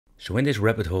So in this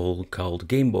rabbit hole called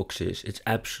game boxes, it's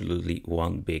absolutely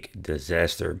one big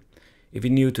disaster. If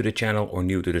you're new to the channel or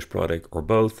new to this product or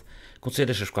both,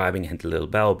 consider subscribing and hit the little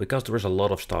bell because there is a lot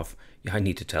of stuff I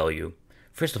need to tell you.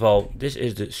 First of all, this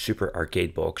is the Super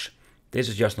Arcade box. This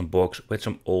is just a box with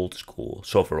some old school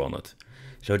software on it.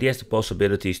 So it has the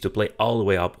possibilities to play all the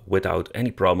way up without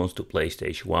any problems to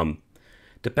PlayStation 1.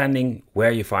 Depending where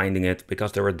you're finding it,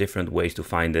 because there are different ways to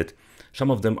find it, some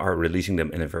of them are releasing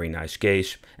them in a very nice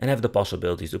case and have the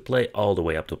possibilities to play all the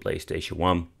way up to PlayStation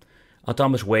 1.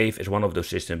 Atomic Wave is one of those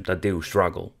systems that do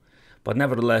struggle. But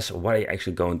nevertheless, what you're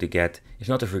actually going to get is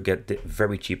not to forget the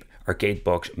very cheap arcade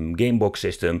box, game box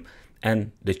system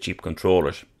and the cheap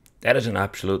controllers. That is an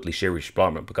absolutely serious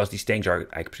problem because these things are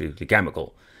absolutely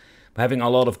chemical. Having a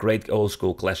lot of great old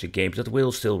school classic games that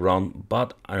will still run,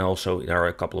 but also there are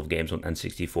a couple of games on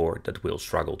N64 that will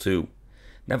struggle too.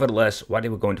 Nevertheless, what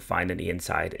we're going to find in the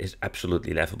inside is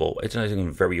absolutely laughable. It's a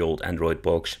very old Android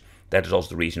box. That is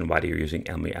also the reason why they're using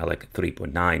EMUALEC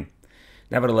 3.9.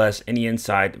 Nevertheless, in the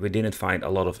inside we didn't find a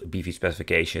lot of beefy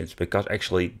specifications because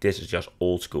actually this is just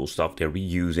old school stuff they're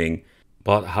reusing.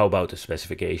 But how about the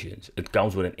specifications? It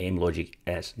comes with an AimLogic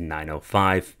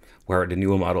S905, where the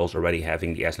newer models already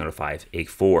having the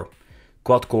S905A4.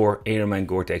 Quad-core Airman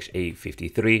Gore-Tex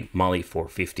A53, Mali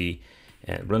 450,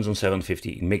 runs on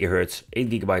 750 MHz,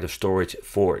 8GB of storage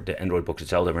for the Android box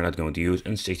itself that we're not going to use,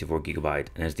 and 64GB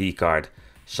SD card.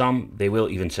 Some they will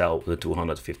even sell the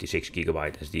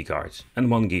 256GB SD cards and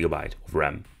 1GB of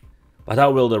RAM. But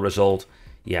how will the result?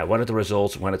 Yeah, what are the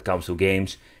results when it comes to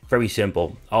games? Very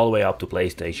simple. All the way up to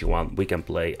PlayStation 1 we can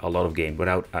play a lot of games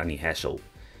without any hassle.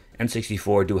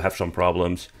 N64 do have some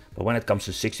problems, but when it comes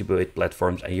to 60-bit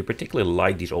platforms and you particularly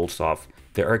like these old stuff,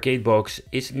 the arcade box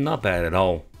is not bad at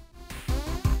all.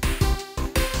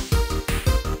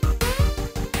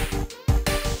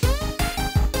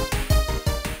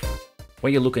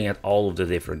 When you're looking at all of the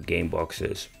different game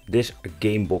boxes, this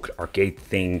game box arcade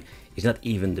thing is not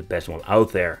even the best one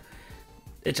out there.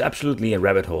 It's absolutely a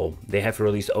rabbit hole. They have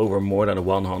released over more than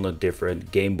 100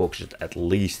 different game boxes at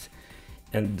least.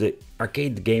 And the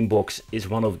arcade game box is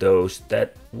one of those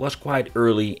that was quite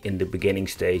early in the beginning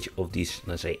stage of these,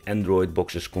 let's say, Android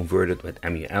boxes converted with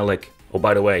EMUALEC. Oh,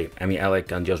 by the way, EMUALEC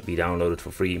can just be downloaded for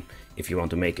free if you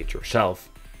want to make it yourself.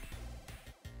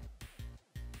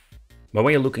 But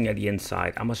when you're looking at the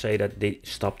inside, I must say that they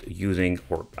stopped using,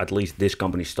 or at least this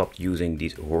company stopped using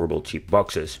these horrible cheap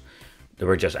boxes. They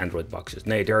were just Android boxes.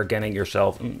 No, they're getting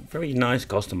yourself a very nice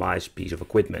customized piece of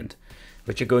equipment.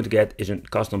 What you're going to get is a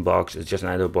custom box. It's just an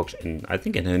Android box, I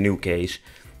think in a new case,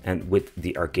 and with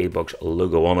the arcade box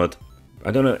logo on it.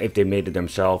 I don't know if they made it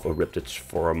themselves or ripped it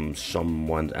from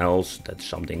someone else. That's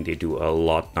something they do a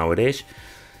lot nowadays.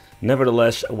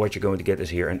 Nevertheless, what you're going to get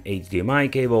is here an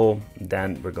HDMI cable.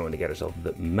 Then we're going to get ourselves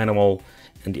the manual,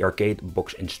 and the arcade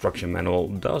box instruction manual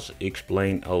does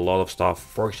explain a lot of stuff.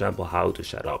 For example, how to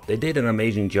set up. They did an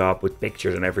amazing job with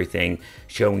pictures and everything,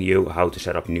 showing you how to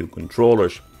set up new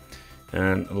controllers.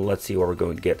 And let's see what we're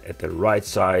going to get at the right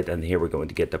side. And here we're going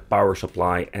to get the power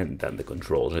supply and then the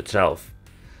controls itself.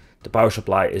 The power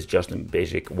supply is just a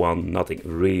basic one, nothing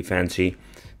really fancy.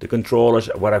 The controllers,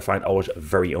 what I find always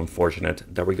very unfortunate,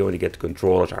 that we're going to get the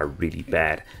controllers are really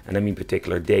bad. And I mean in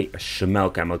particular, they smell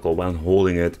chemical when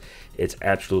holding it. It's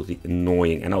absolutely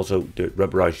annoying. And also the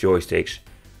rubberized joysticks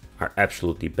are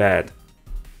absolutely bad.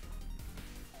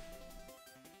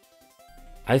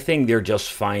 I think they're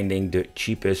just finding the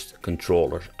cheapest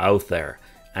controllers out there.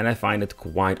 And I find it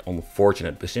quite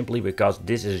unfortunate, but simply because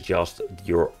this is just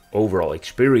your overall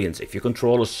experience. If your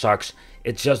controller sucks,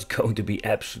 it's just going to be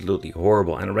absolutely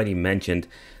horrible. And I already mentioned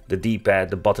the D-pad,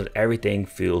 the button, everything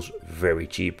feels very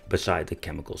cheap beside the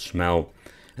chemical smell.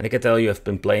 And I can tell you, I've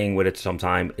been playing with it some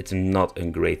time, it's not a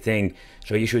great thing.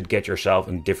 So you should get yourself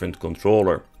a different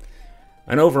controller.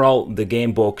 And overall, the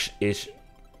game box is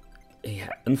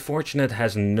unfortunate,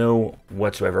 has no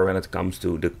whatsoever when it comes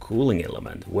to the cooling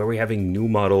element. Where we're having new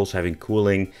models having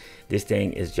cooling, this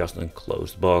thing is just a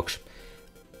closed box.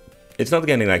 It's not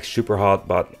getting like super hot,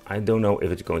 but I don't know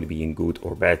if it's going to be a good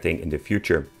or bad thing in the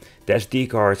future. The SD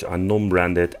cards are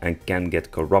non-branded and can get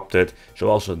corrupted, so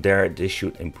also there this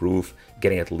should improve,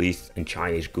 getting at least a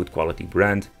Chinese good quality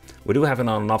brand. We do have an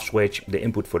on and off switch, the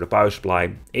input for the power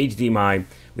supply, HDMI,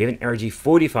 we have an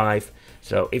RG45,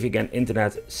 so if you get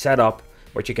internet set up,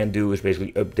 what you can do is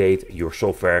basically update your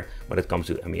software when it comes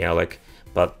to EMUALEC.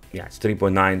 But yeah, it's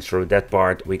 3.9, so that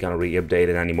part we can't really update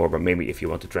it anymore, but maybe if you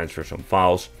want to transfer some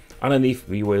files. Underneath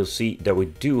we will see that we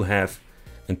do have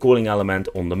a cooling element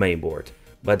on the mainboard,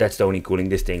 but that's the only cooling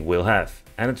this thing will have.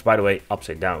 And it's, by the way,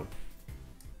 upside down.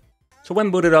 So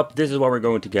when booted up, this is what we're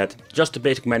going to get. Just the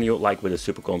basic menu like with the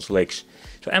Super Console X.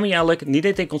 So MELEC, need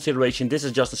to take consideration, this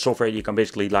is just a software you can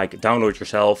basically like download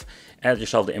yourself, add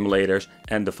yourself the emulators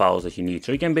and the files that you need.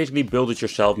 So you can basically build it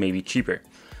yourself, maybe cheaper.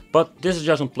 But this is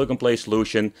just a plug and play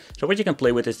solution. So what you can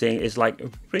play with this thing is like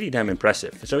pretty damn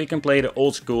impressive. So you can play the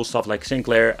old school stuff like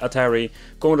Sinclair, Atari,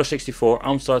 Commodore 64,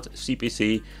 Amstrad,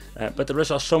 CPC. But there is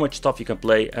also so much stuff you can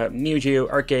play. Neo Geo,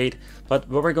 Arcade. But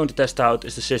what we're going to test out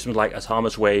is the systems like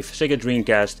Atomic Wave, Sega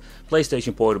Dreamcast,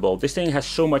 PlayStation Portable. This thing has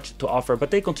so much to offer,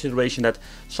 but take consideration that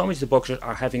some of the boxes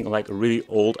are having like really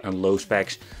old and low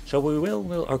specs. So we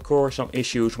will occur some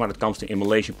issues when it comes to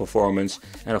emulation performance,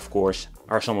 and of course,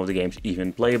 are some of the games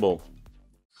even playable?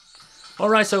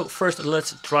 Alright, so first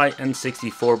let's try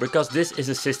N64, because this is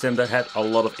a system that had a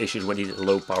lot of issues with these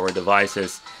low power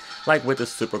devices, like with the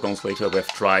Super Console that we've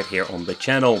tried here on the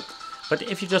channel. But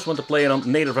if you just want to play it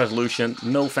on native resolution,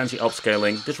 no fancy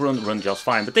upscaling, this will run just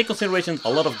fine. But take consideration,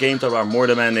 a lot of games that are more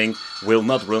demanding will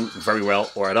not run very well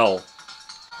or at all.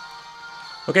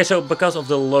 Okay, so because of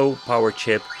the low power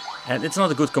chip, and it's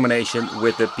not a good combination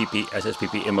with the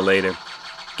SSPP emulator.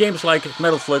 Games like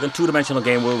Metal Slug and two-dimensional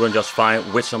game will run just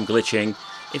fine with some glitching,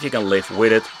 if you can live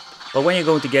with it. But when you're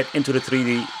going to get into the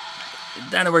 3D,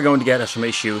 then we're going to get some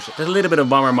issues. There's a little bit of a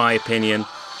bummer in my opinion.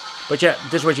 But yeah,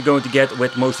 this is what you're going to get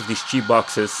with most of these cheap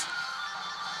boxes.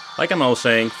 Like I'm always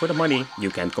saying, for the money,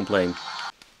 you can't complain.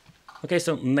 Okay,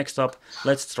 so next up,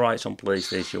 let's try some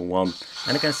PlayStation 1.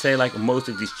 And I can say like most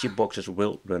of these cheap boxes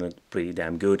will run it pretty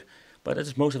damn good. But it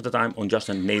is most of the time on just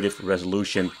a native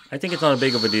resolution. I think it's not a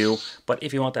big of a deal, but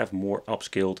if you want to have more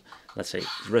upscaled, let's say,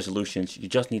 resolutions, you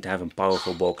just need to have a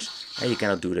powerful box, and you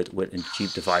cannot do that with a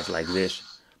cheap device like this.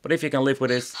 But if you can live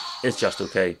with this, it's just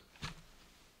okay.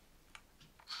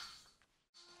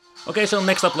 Okay, so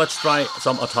next up let's try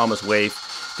some Atomic Wave.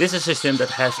 This is a system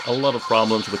that has a lot of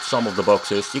problems with some of the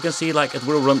boxes. You can see like it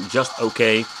will run just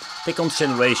okay. Take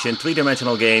consideration,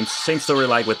 three-dimensional games, same story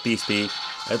like with PSP.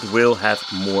 It will have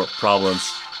more problems.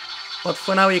 But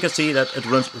for now you can see that it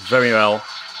runs very well.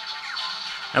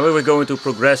 And when we're going to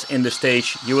progress in the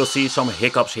stage, you will see some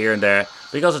hiccups here and there,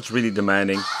 because it's really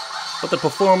demanding. But the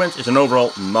performance is an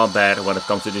overall not bad when it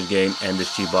comes to this game and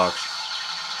this cheap box.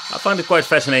 I find it quite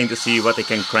fascinating to see what they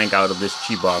can crank out of this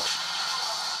cheap box.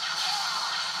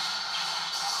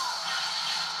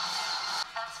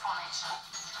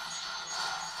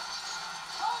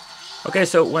 Okay,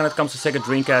 so when it comes to Sega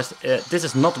Dreamcast, this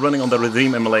is not running on the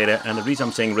Redream emulator, and the reason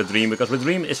I'm saying Redream, because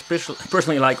Redream is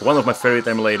personally like one of my favorite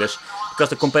emulators, because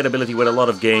the compatibility with a lot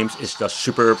of games is just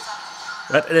superb.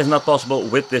 But it is not possible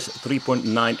with this 3.9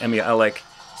 MELEC.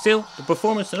 Still, the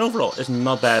performance and overall is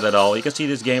not bad at all. You can see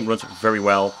this game runs very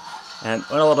well, and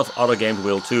a lot of other games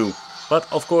will too.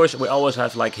 But of course, we always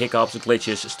have like hiccups,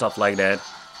 glitches, stuff like that.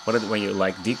 But when you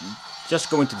like just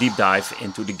going to deep dive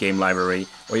into the game library,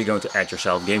 or you're going to add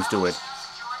yourself games to it.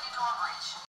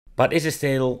 But is it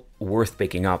still worth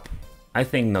picking up? I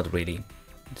think not really.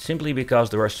 Simply because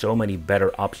there are so many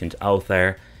better options out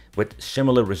there with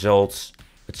similar results,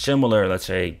 with similar, let's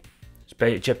say,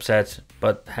 chipsets,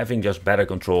 but having just better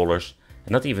controllers,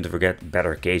 and not even to forget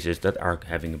better cases that are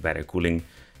having better cooling,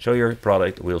 so your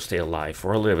product will stay alive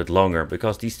for a little bit longer,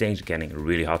 because these things are getting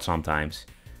really hot sometimes.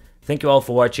 Thank you all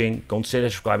for watching. Consider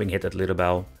subscribing, hit that little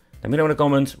bell. Let me know in the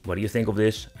comments what do you think of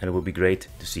this, and it would be great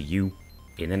to see you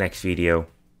in the next video.